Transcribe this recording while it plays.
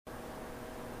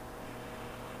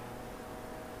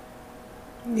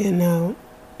You know,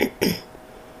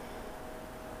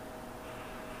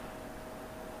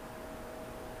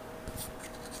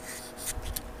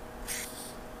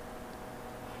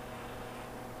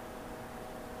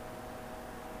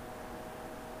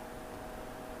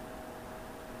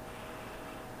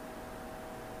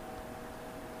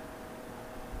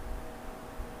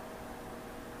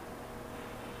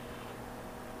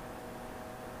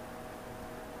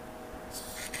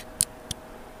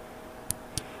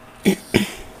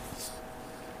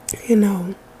 you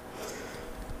know,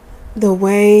 the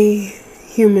way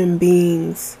human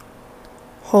beings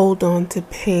hold on to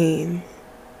pain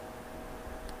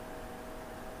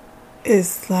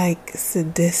is like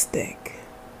sadistic,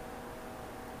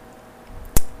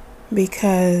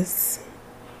 because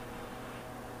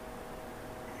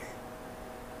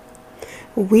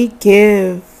we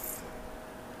give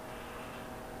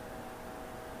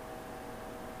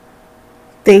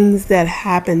things that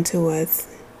happen to us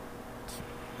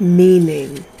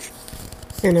meaning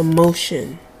and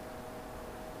emotion.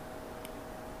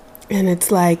 And it's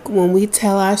like when we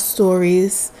tell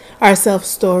ourselves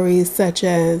stories such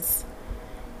as,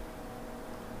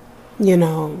 you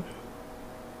know,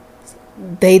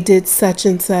 they did such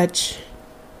and such,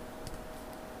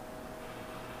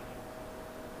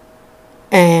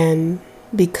 and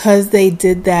because they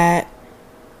did that,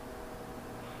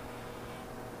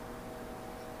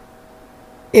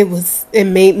 it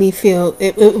made me feel,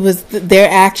 it was, their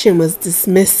action was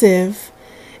dismissive,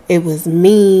 it was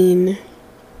mean,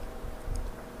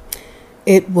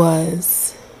 it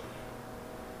was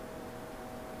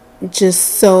just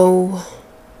so,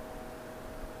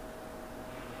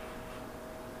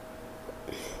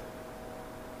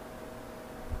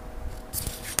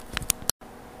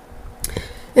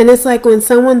 and it's like when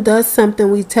someone does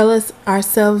something, we tell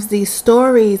ourselves these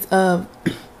stories of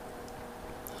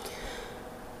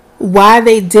why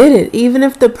they did it, even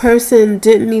if the person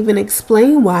didn't even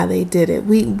explain why they did it.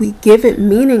 We give it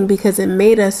meaning because it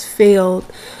made us feel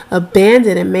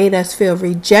abandoned, it made us feel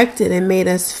rejected, it made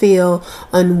us feel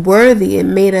unworthy, it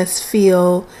made us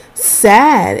feel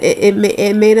sad, it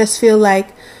made us feel like,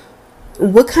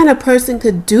 what kind of person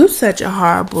could do such a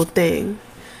horrible thing?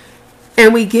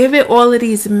 And we give it all of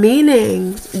these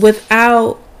meanings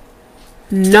without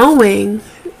knowing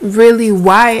really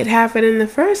why it happened in the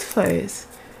first place.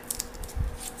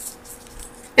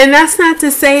 And that's not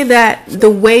to say that the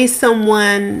way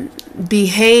someone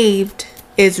behaved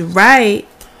is right,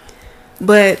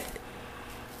 but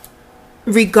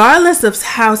regardless of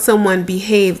how someone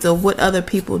behaves or what other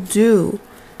people do,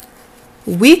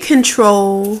 we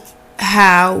control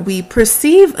how we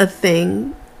perceive a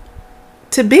thing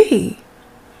to be.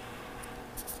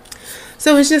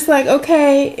 So it's just like,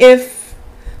 okay, if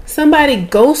somebody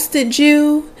ghosted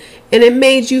you and it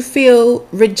made you feel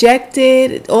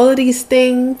rejected, all of these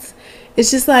things,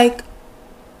 it's just like,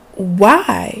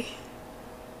 why?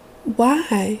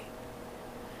 Why?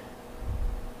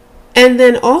 And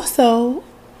then also,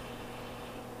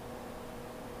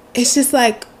 it's just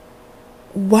like,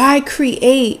 why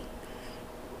create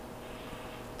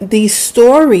these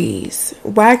stories?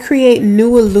 Why create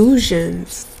new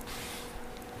illusions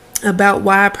about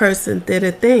why a person did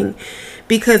a thing?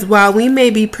 Because while we may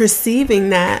be perceiving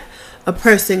that a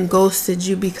person ghosted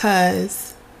you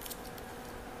because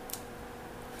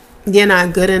you're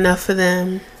not good enough for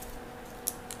them,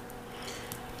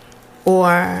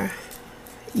 or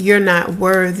you're not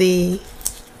worthy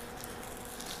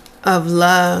of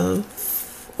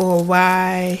love, or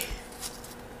why,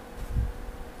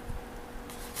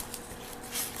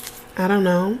 I don't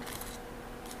know,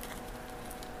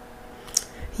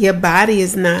 your body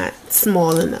is not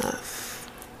small enough,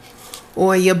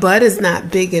 or your butt is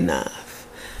not big enough.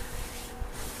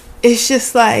 It's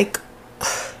just like,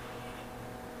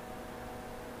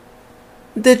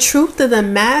 the truth of the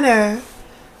matter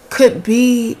could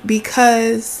be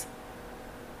because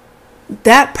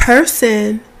that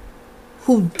person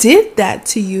who did that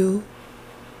to you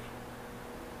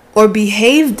or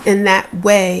behaved in that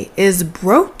way is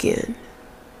broken.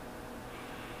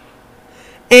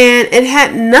 And it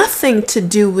had nothing to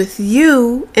do with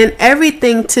you and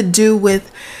everything to do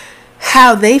with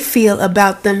how they feel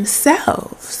about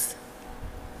themselves.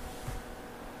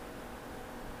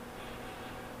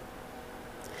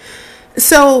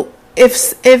 So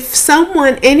if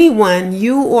someone, anyone,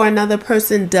 you or another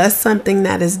person does something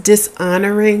that is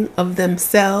dishonoring of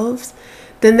themselves,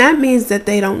 then that means that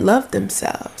they don't love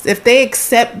themselves. If they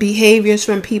accept behaviors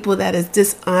from people that is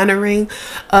dishonoring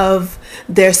of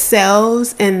their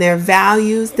selves and their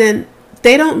values, then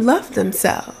they don't love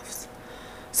themselves.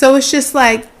 So it's just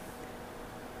like,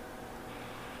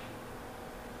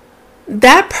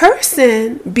 that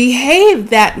person behaved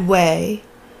that way,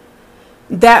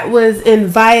 that was in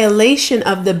violation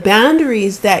of the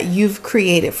boundaries that you've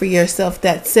created for yourself,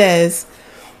 that says,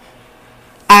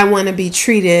 I want to be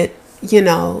treated,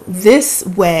 this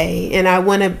way, and I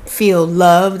want to feel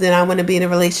loved, and I want to be in a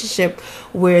relationship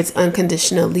where it's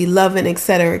unconditionally loving,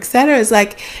 etc., etc. It's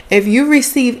like, if you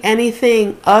receive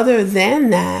anything other than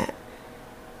that,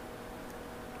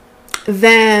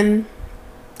 then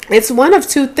it's one of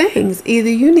two things. Either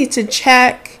you need to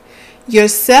check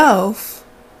yourself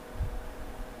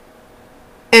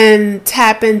and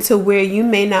tap into where you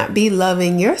may not be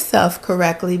loving yourself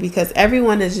correctly, because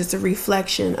everyone is just a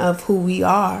reflection of who we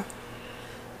are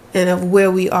and of where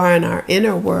we are in our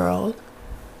inner world.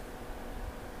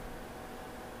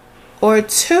 Or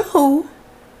two,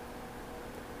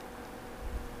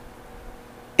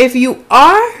 if you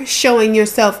are showing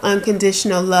yourself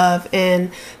unconditional love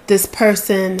and this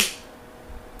person,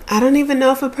 I don't even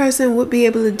know if a person would be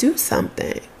able to do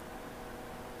something.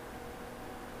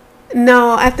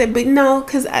 No,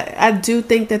 because I do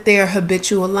think that there are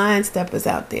habitual line steppers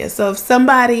out there. So if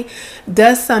somebody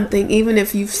does something, even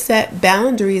if you've set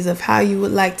boundaries of how you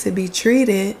would like to be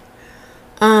treated,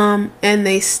 and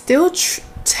they still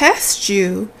test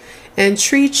you and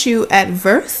treat you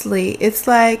adversely, it's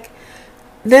like,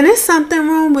 then it's something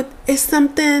wrong with,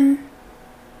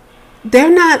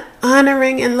 they're not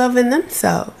honoring and loving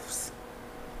themselves.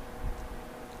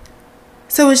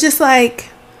 So it's just like,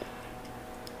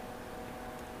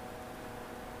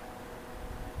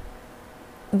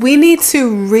 we need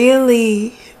to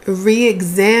really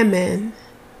re-examine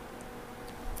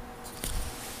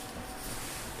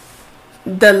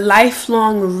the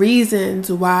lifelong reasons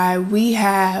why we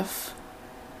have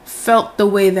felt the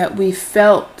way that we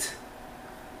felt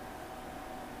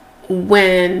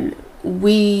when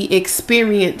we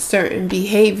experience certain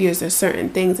behaviors or certain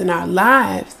things in our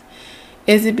lives.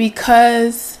 Is it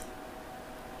because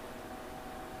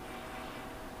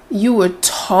you were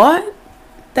taught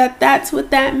that that's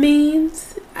what that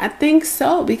means? I think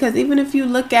so, because even if you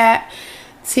look at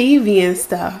TV and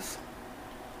stuff,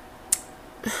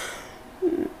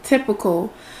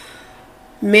 typical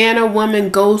man or woman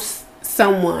ghosts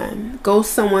someone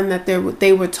that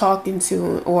they were talking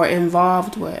to or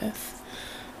involved with,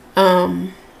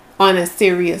 on a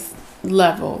serious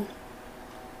level,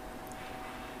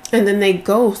 and then they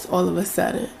ghost all of a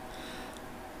sudden.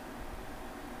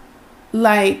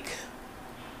 Like,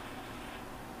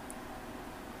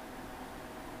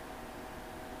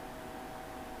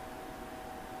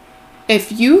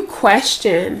 if you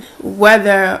question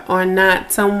whether or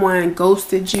not someone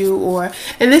ghosted you,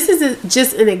 and this is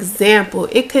just an example,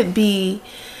 it could be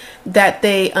that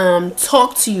they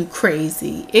talk to you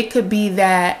crazy. It could be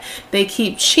that they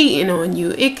keep cheating on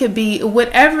you. It could be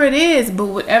whatever it is, but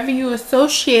whatever you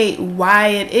associate why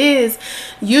it is,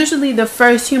 usually the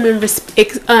first human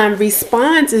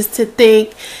response is to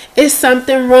think, is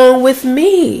something wrong with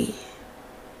me?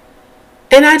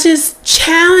 And I just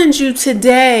challenge you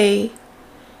today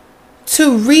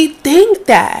to rethink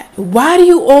that. Why do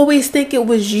you always think it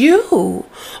was you?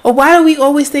 Or why do we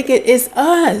always think it is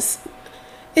us?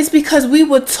 It's because we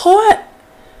learned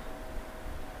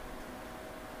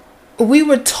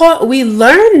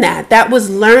that. That was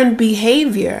learned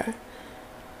behavior.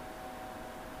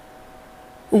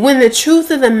 When the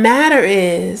truth of the matter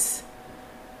is,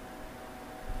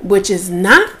 which is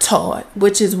not taught,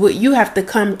 which is what you have to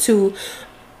come to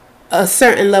a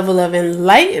certain level of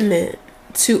enlightenment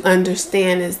to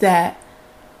understand, is that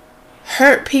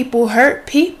hurt people.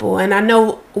 And I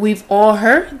know we've all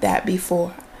heard that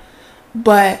before,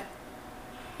 but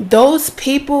those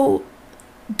people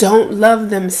don't love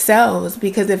themselves,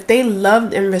 because if they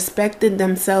loved and respected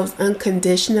themselves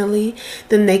unconditionally,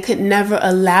 then they could never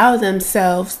allow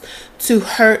themselves to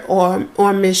hurt or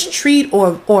mistreat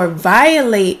or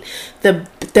violate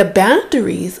the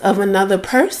boundaries of another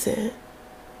person.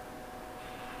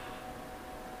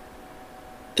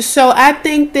 So I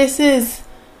think this is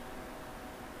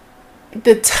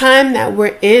the time that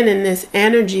we're in this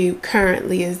energy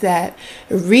currently, is that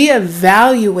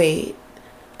reevaluate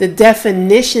the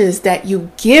definitions that you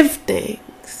give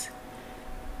things,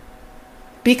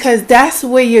 because that's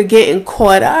where you're getting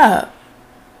caught up.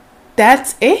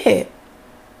 That's it.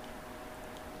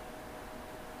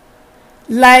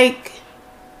 Like,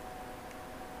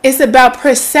 it's about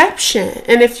perception.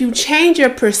 And if you change your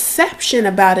perception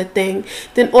about a thing,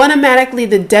 then automatically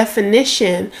the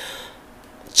definition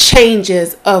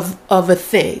changes of a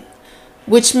thing.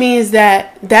 Which means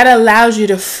that allows you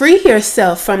to free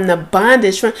yourself from the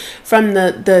bondage, from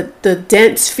the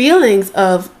dense feelings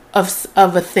of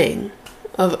a thing.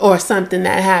 or something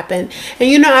that happened.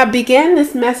 And I began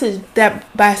this message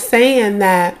by saying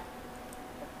that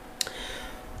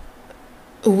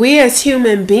we as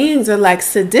human beings are like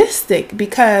sadistic,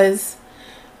 because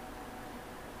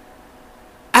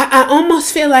I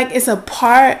almost feel like it's a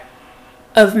part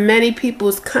of many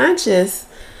people's consciousness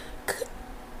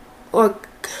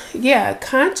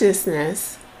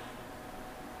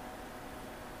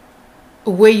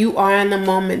where you are in the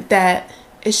moment, that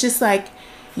it's just like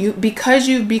because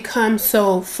you've become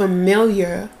so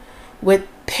familiar with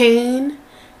pain,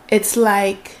 it's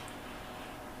like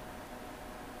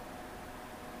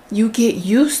you get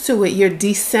used to it. You're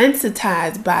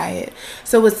desensitized by it.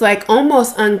 So it's like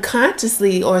almost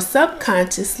unconsciously or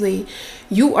subconsciously,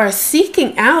 you are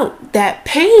seeking out that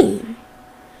pain.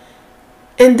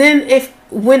 And then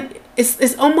when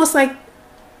it's almost like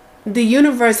the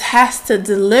universe has to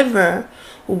deliver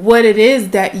what it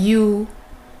is that you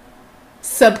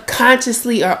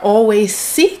subconsciously are always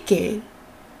seeking,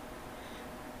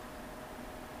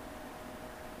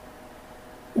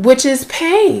 which is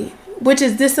pain, which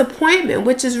is disappointment,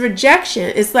 which is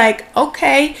rejection. It's like,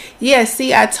 okay, yeah,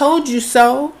 see, I told you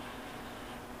so.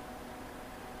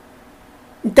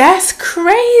 That's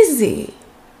crazy.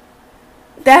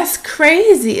 That's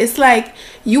crazy. It's like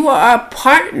you are a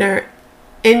partner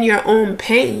in your own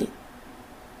pain.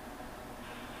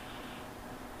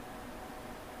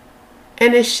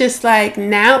 And it's just like,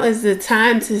 now is the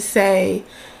time to say,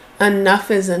 enough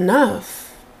is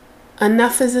enough.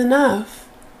 Enough is enough.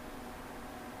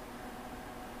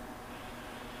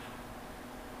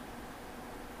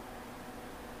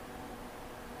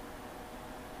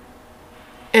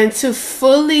 And to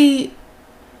fully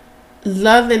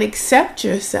love and accept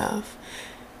yourself,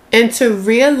 and to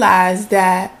realize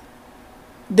that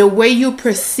the way you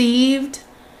perceived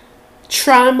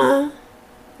trauma,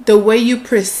 the way you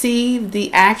perceive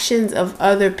the actions of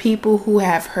other people who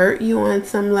have hurt you on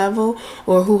some level,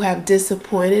 or who have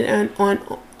disappointed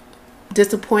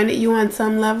you on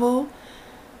some level,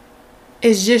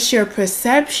 is just your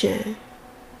perception.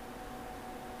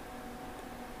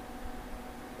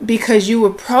 Because you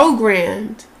were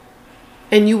programmed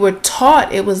and you were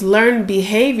taught, it was learned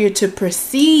behavior to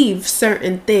perceive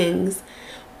certain things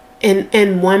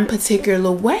in one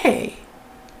particular way.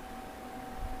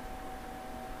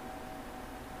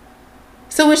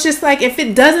 So it's just like, if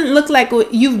it doesn't look like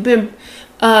what you've been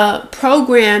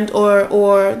programmed,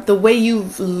 or the way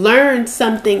you've learned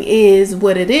something is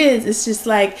what it is, it's just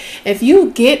like, if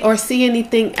you get or see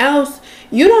anything else,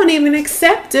 you don't even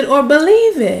accept it or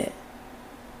believe it.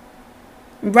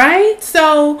 Right?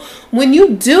 So when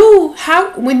you do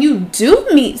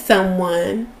meet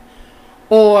someone,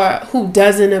 or who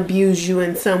doesn't abuse you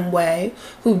in some way,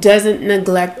 who doesn't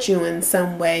neglect you in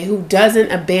some way, who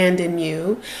doesn't abandon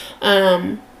you,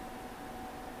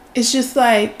 it's just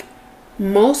like,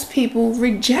 most people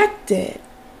reject it.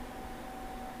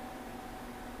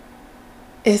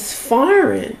 It's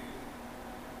foreign.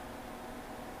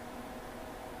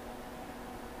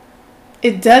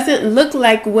 It doesn't look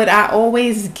like what I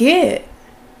always get.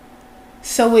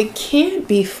 So it can't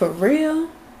be for real.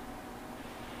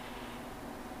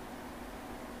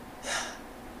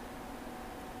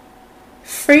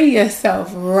 Free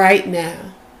yourself right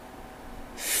now.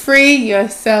 Free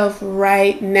yourself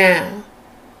right now.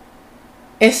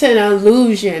 It's an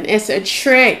illusion. It's a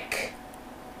trick.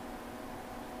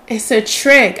 It's a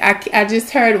trick. I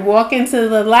just heard walk into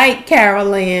the light,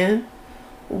 Carol Ann.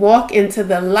 Walk into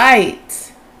the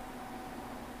light.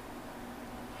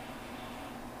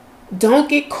 Don't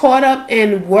get caught up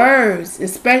in words.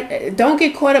 Don't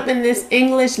get caught up in this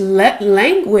English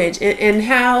language and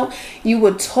how you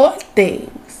were taught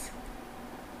things.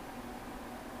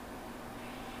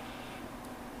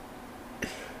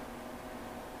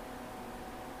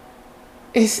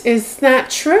 It's not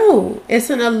true. It's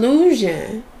an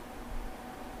illusion.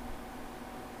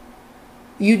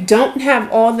 You don't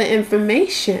have all the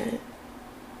information.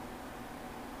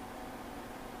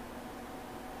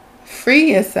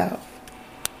 Free yourself.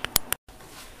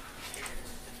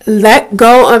 Let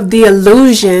go of the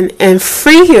illusion and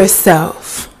free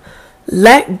yourself.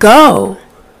 Let go.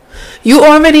 You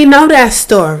already know that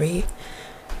story.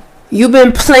 You've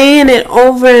been playing it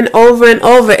over and over and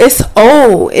over. It's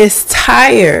old. It's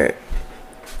tired.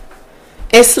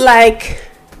 It's like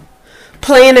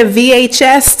playing a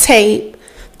VHS tape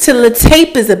till the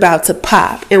tape is about to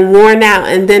pop and worn out,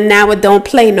 and then now it don't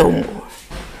play no more.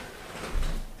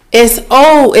 It's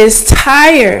old. It's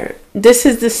tired. This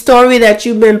is the story that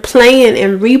you've been playing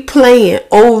and replaying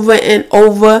over and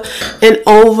over and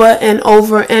over and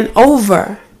over and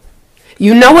over.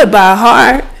 You know it by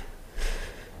heart.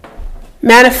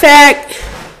 Matter of fact,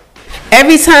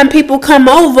 every time people come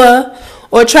over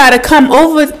or try to come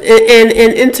over and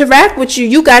interact with you,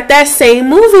 you got that same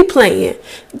movie playing.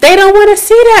 They don't want to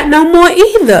see that no more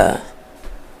either.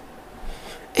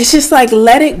 It's just like,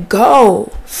 let it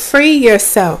go. Free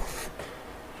yourself.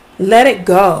 Let it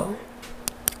go.